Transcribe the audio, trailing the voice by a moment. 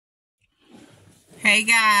Hey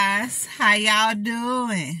guys, how y'all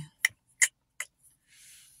doing?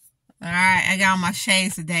 Alright, I got on my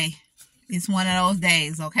shades today. It's one of those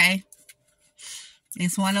days, okay?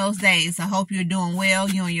 It's one of those days. I hope you're doing well,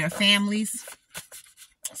 you and your families.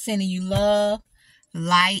 Sending you love,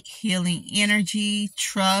 light, healing energy,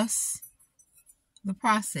 trust. The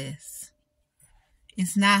process.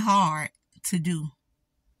 It's not hard to do.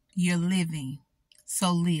 You're living,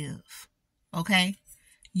 so live. Okay?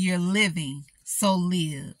 You're living, so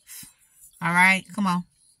live. All right? Come on.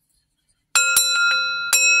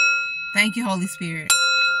 Thank you, Holy Spirit.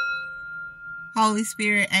 Holy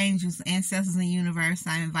Spirit, angels, ancestors, and universe,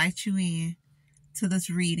 I invite you in to this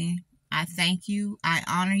reading. I thank you. I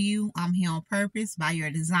honor you. I'm here on purpose by your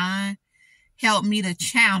design. Help me to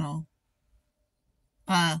channel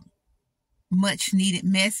a much needed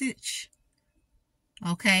message.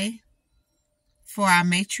 Okay? For our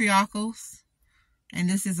matriarchals. And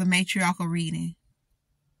this is a matriarchal reading.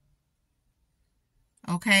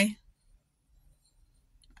 Okay?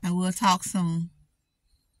 And we'll talk soon.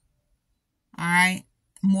 Alright?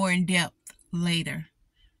 More in depth later.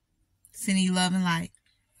 Sending you love and light.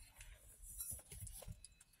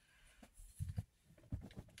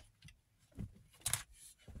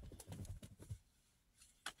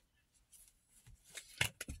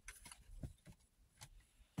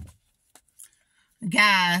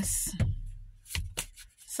 Guys,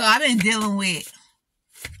 so I've been dealing with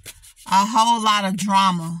a whole lot of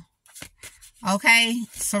drama, okay,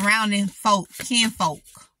 surrounding kinfolk.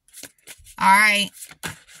 Alright,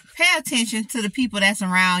 pay attention to the people that's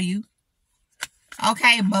around you,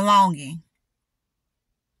 okay, belonging.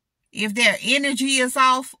 If their energy is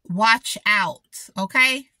off, watch out,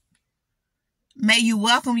 okay? May you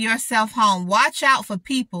welcome yourself home. Watch out for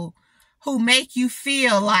people who make you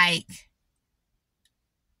feel like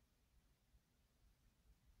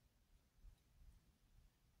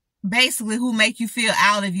basically who make you feel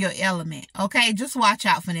out of your element. Okay? Just watch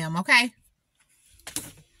out for them. Okay?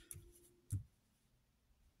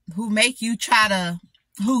 Who try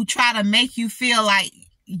to make you feel like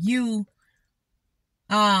you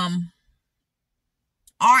aren't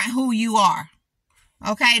who you are.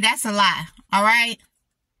 Okay? That's a lie. All right?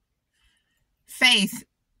 Faith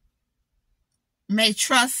may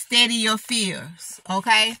trust steady your fears.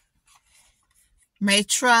 Okay? May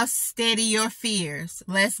trust steady your fears.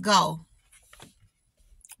 Let's go.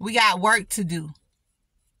 We got work to do.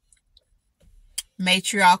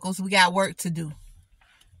 Matriarchals, we got work to do.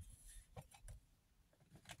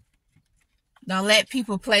 Don't let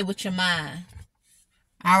people play with your mind.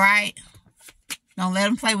 All right? Don't let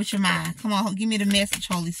them play with your mind. Come on, give me the message,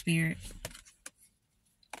 Holy Spirit.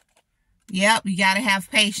 Yep, you got to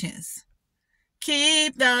have patience.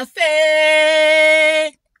 Keep the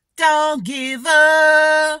faith. Don't give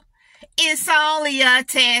up. It's only a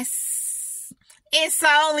test. It's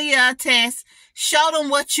only a test. Show them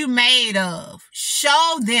what you're made of.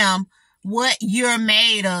 Show them what you're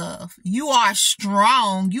made of. You are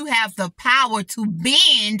strong. You have the power to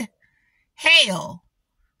bend hell,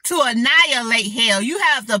 to annihilate hell. You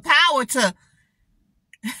have the power to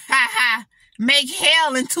make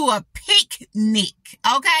hell into a picnic.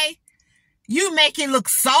 Okay? You make it look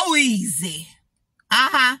so easy.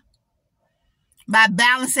 By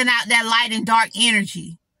balancing out that light and dark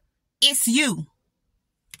energy. It's you.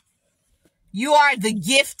 You are the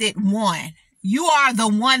gifted one. You are the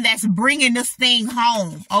one that's bringing this thing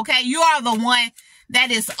home. Okay? You are the one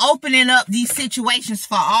that is opening up these situations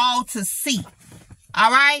for all to see.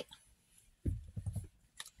 All right?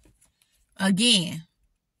 Again,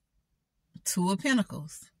 Two of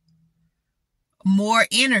Pentacles. More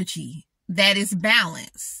energy that is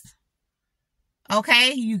balanced.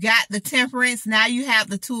 Okay, you got the Temperance. Now you have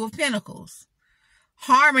the Two of Pentacles.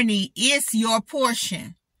 Harmony is your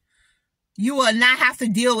portion. You will not have to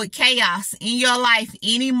deal with chaos in your life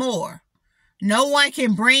anymore. No one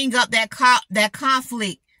can bring up that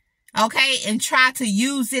conflict, okay, and try to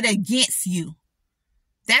use it against you.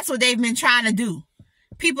 That's what they've been trying to do.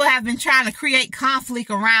 People have been trying to create conflict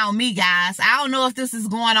around me, guys. I don't know if this is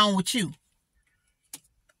going on with you.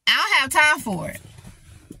 I don't have time for it.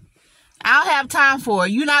 I don't have time for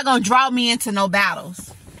it. You're not going to draw me into no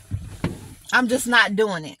battles. I'm just not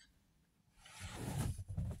doing it.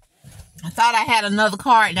 I thought I had another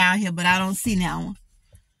card down here, but I don't see that one.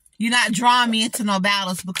 You're not drawing me into no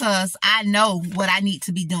battles because I know what I need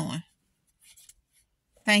to be doing.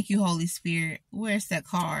 Thank you, Holy Spirit. Where's that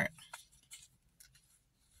card?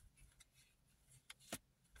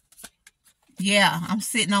 Yeah, I'm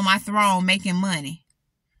sitting on my throne making money.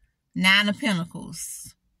 Nine of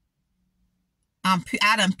Pentacles.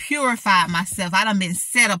 I done purified myself. I done been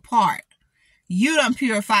set apart. You done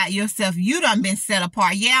purified yourself. You done been set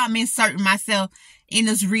apart. Yeah, I'm inserting myself in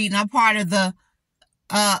this reading. I'm part of the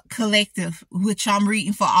collective, which I'm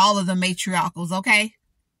reading for all of the matriarchals, okay?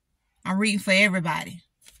 I'm reading for everybody.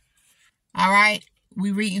 All right?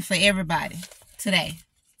 We reading for everybody today.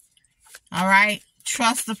 All right?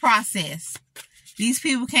 Trust the process. These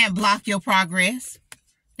people can't block your progress.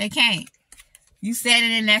 They can't. You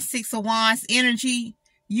standing in that Six of Wands energy,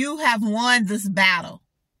 you have won this battle.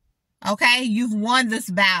 Okay? You've won this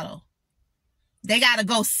battle. They got to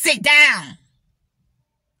go sit down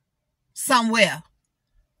somewhere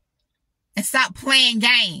and stop playing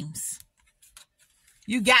games.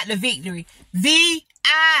 You got the victory. V-I-C-T-O-R-Y.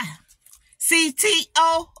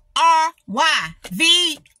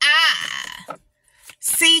 V-I-C-T-O-R-Y.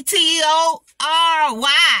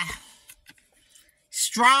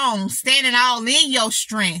 Strong, standing all in your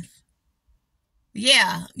strength.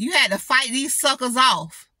 Yeah, you had to fight these suckers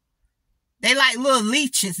off. They like little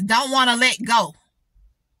leeches, don't want to let go.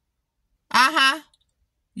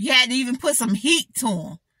 You had to even put some heat to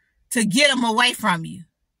them to get them away from you.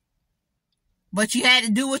 But you had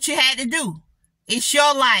to do what you had to do. It's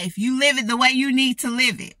your life. You live it the way you need to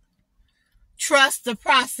live it. Trust the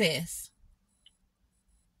process.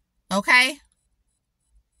 Okay?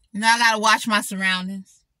 Now I got to watch my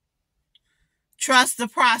surroundings. Trust the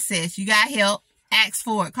process. You got help. Ask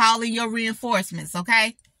for it. Call in your reinforcements,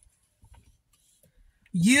 okay?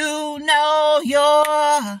 You know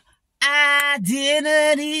your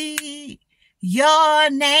identity. Your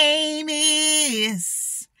name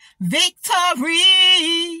is Victory.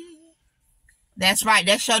 That's right.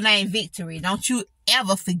 That's your name, Victory. Don't you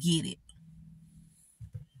ever forget it.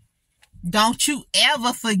 Don't you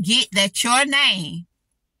ever forget that your name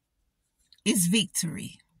is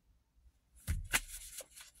Victory.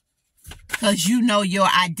 Because you know your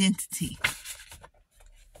identity.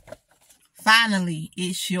 Finally,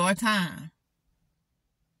 it's your time.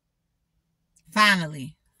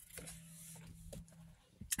 Finally.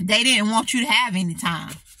 They didn't want you to have any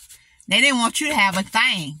time. They didn't want you to have a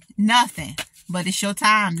thing. Nothing. But it's your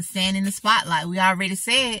time to stand in the spotlight. We already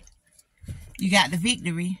said you got the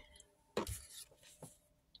victory.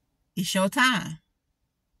 It's your time.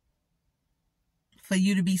 For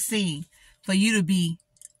you to be seen. For you to be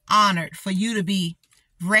honored. For you to be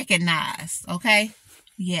recognized. Okay?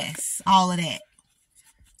 Yes. All of that.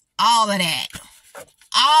 All of that.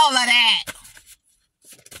 All of that.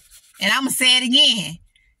 And I'm going to say it again.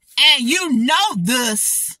 And you know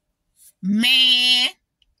this, man.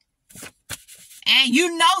 And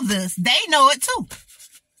you know this. They know it too.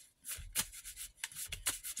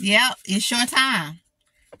 Yep, it's your time.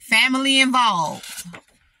 Family involved.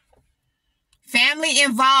 Family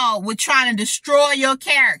involved with trying to destroy your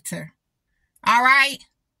character. All right?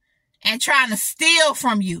 And trying to steal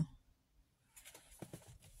from you.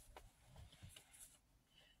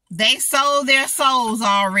 They sold their souls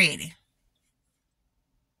already.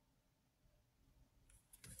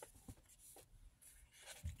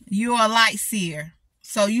 You're a light seer,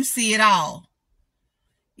 so you see it all.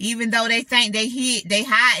 Even though they think they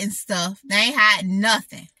hiding stuff, they ain't hiding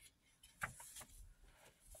nothing.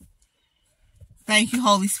 Thank you,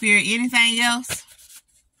 Holy Spirit. Anything else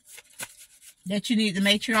that you need the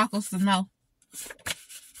matriarchals to know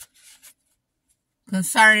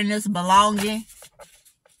concerning this belonging?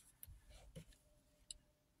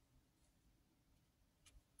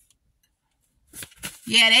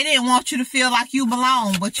 Yeah, they didn't want you to feel like you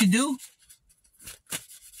belong, but you do.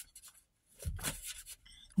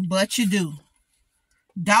 But you do.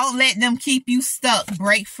 Don't let them keep you stuck.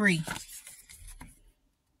 Break free.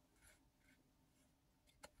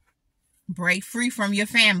 Break free from your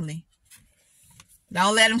family.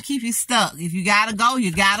 Don't let them keep you stuck. If you gotta go,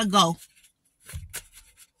 you gotta go.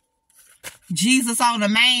 Jesus on the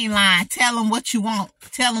main line. Tell him what you want.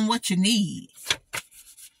 Tell him what you need.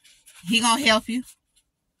 He gonna help you.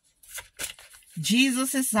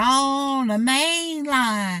 Jesus is on the main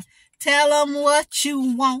line. Tell him what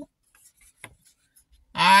you want.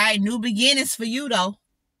 Alright, new beginnings for you though.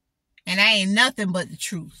 And that ain't nothing but the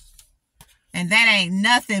truth. And that ain't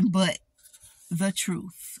nothing but the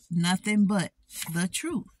truth. Nothing but the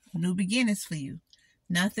truth. New beginnings for you.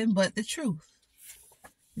 Nothing but the truth.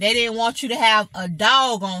 They didn't want you to have a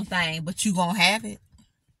doggone thing, but you gonna have it.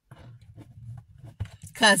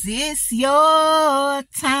 Cause it's your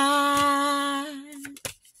time.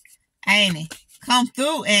 Ain't it? Come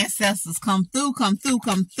through, ancestors. Come through, come through,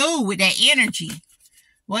 come through with that energy.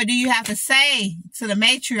 What do you have to say to the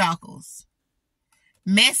matriarchals?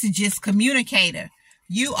 Messages, communicator.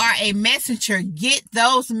 You are a messenger. Get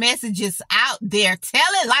those messages out there.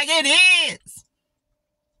 Tell it like it is.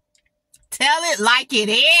 Tell it like it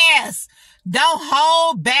is. Don't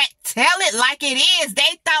hold back. Tell it like it is.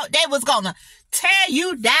 They thought they was gonna tear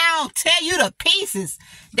you down, tear you to pieces.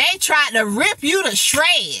 They tried to rip you to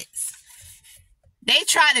shreds. They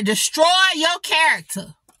tried to destroy your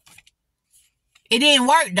character. It didn't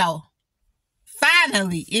work though.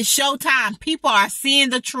 Finally, it's showtime. People are seeing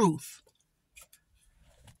the truth.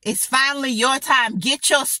 It's finally your time. Get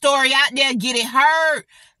your story out there. Get it heard.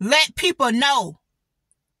 Let people know.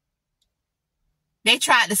 They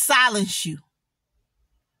tried to silence you.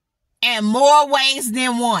 In more ways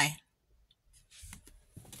than one.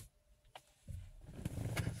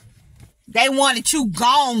 They wanted you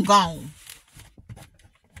gone.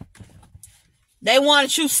 They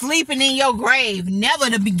wanted you sleeping in your grave,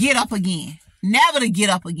 never to get up again. Never to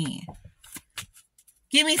get up again.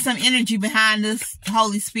 Give me some energy behind this,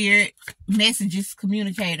 Holy Spirit, messages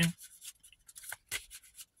communicator.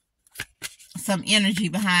 Some energy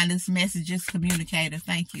behind this messages communicator.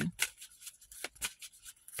 Thank you.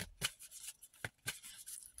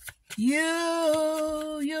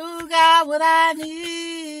 You got what I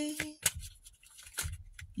need.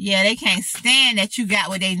 Yeah, they can't stand that you got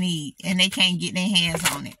what they need and they can't get their hands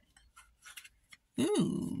on it.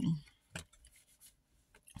 Ooh.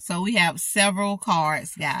 So we have several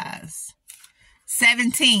cards, guys.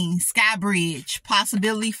 17, Sky Bridge,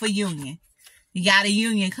 possibility for union. You got a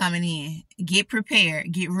union coming in. Get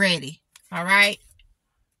prepared. Get ready. All right.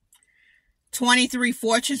 23,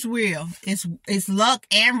 Fortune's Wheel. It's luck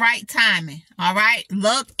and right timing. All right.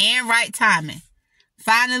 Luck and right timing.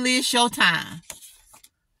 Finally, it's your time.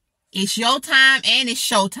 It's your time and it's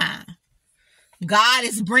showtime. God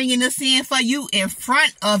is bringing us in for you in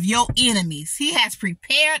front of your enemies. He has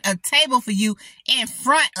prepared a table for you in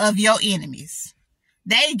front of your enemies.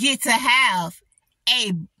 They get to have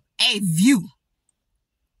a view,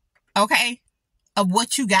 okay, of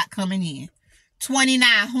what you got coming in.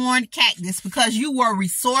 29, Horned Cactus, because you were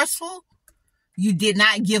resourceful. You did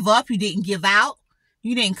not give up. You didn't give out.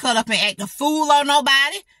 You didn't cut up and act a fool on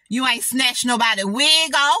nobody. You ain't snatched nobody's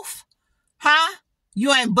wig off. Huh?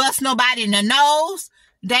 You ain't bust nobody in the nose.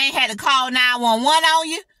 They ain't had to call 911 on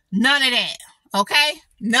you. None of that. Okay?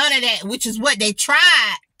 None of that, which is what they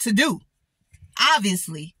tried to do.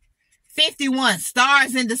 Obviously. 51,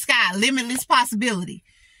 Stars in the Sky, Limitless Possibility.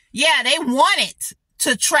 Yeah, they wanted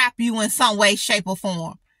to trap you in some way, shape, or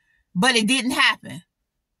form. But it didn't happen.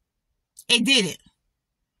 It didn't.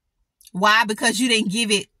 Why? Because you didn't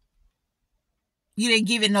give it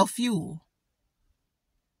no fuel.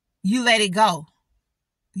 You let it go.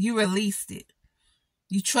 You released it.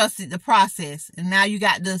 You trusted the process. And now you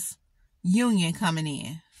got this union coming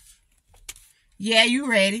in. Yeah, you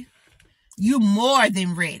ready. You more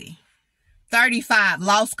than ready. 35,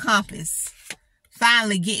 Lost Compass.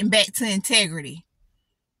 Finally getting back to integrity.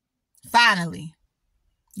 Finally.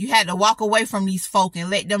 You had to walk away from these folk and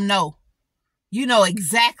let them know. You know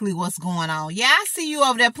exactly what's going on. Yeah, I see you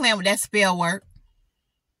over there playing with that spell work.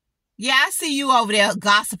 Yeah, I see you over there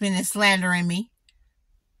gossiping and slandering me.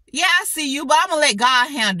 Yeah, I see you, but I'm going to let God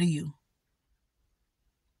handle you.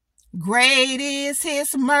 Great is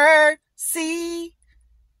his mercy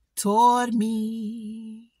toward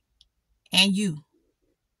me and you.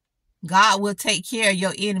 God will take care of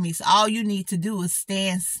your enemies. All you need to do is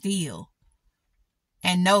stand still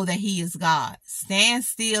and know that he is God. Stand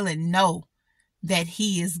still and know that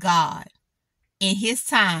he is God. In his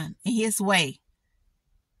time, in his way,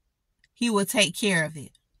 he will take care of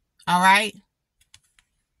it. All right?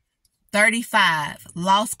 35,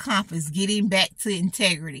 Lost Compass, getting back to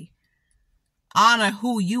integrity. Honor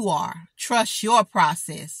who you are. Trust your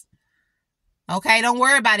process. Okay? Don't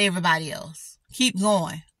worry about everybody else. Keep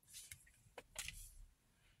going.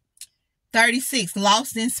 36,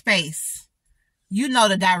 Lost in Space. You know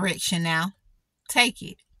the direction now. Take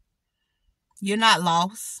it. You're not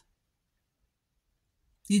lost.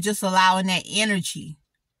 You're just allowing that energy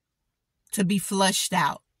to be flushed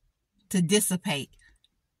out, to dissipate,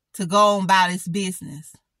 to go on about its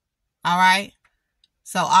business. All right?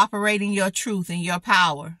 So operate in your truth and your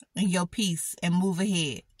power and your peace and move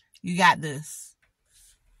ahead. You got this.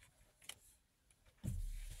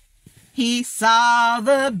 He saw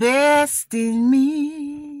the best in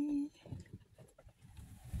me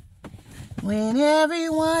when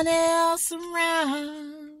everyone else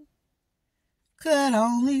around could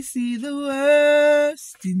only see the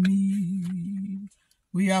worst in me.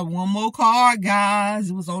 We have one more card, guys.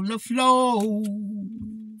 It was on the floor.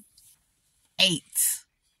 8.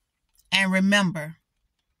 And remember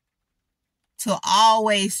to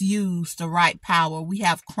always use the right power. We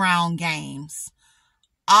have crown games.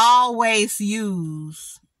 Always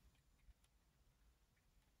use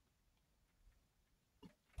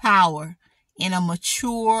power in a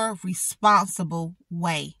mature, responsible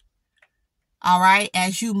way. All right,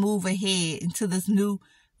 as you move ahead into this new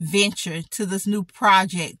venture, to this new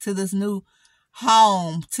project, to this new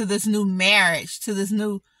home, to this new marriage, to this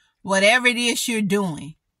new whatever it is you're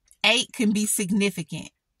doing. 8 can be significant.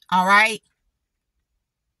 All right.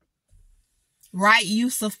 Right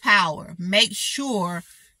use of power. Make sure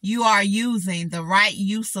you are using the right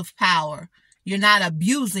use of power. You're not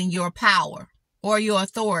abusing your power or your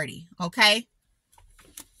authority. Okay.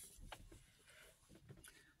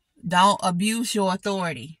 Don't abuse your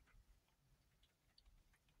authority.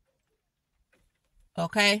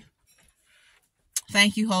 Okay.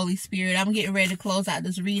 Thank you, Holy Spirit. I'm getting ready to close out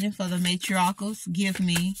this reading for the matriarchals. Give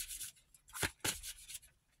me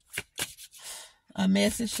a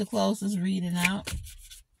message to close this reading out.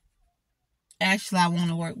 Actually, I want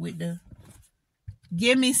to work with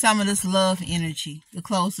give me some of this love energy to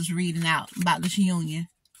close this reading out about this union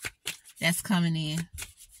that's coming in.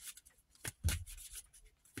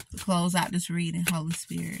 To close out this reading, Holy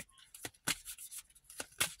Spirit.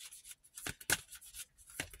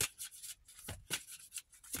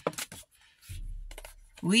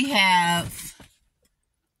 We have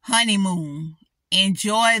honeymoon.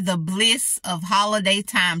 Enjoy the bliss of holiday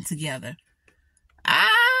time together.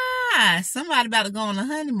 Somebody about to go on a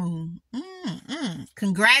honeymoon.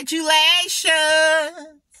 Congratulations.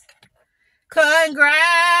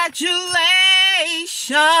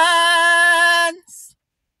 Congratulations.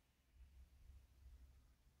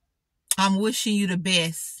 I'm wishing you the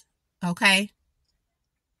best. Okay?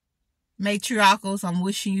 Matriarchals, I'm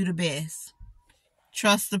wishing you the best.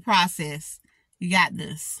 Trust the process. You got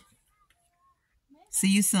this. See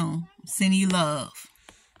you soon. Sending you love.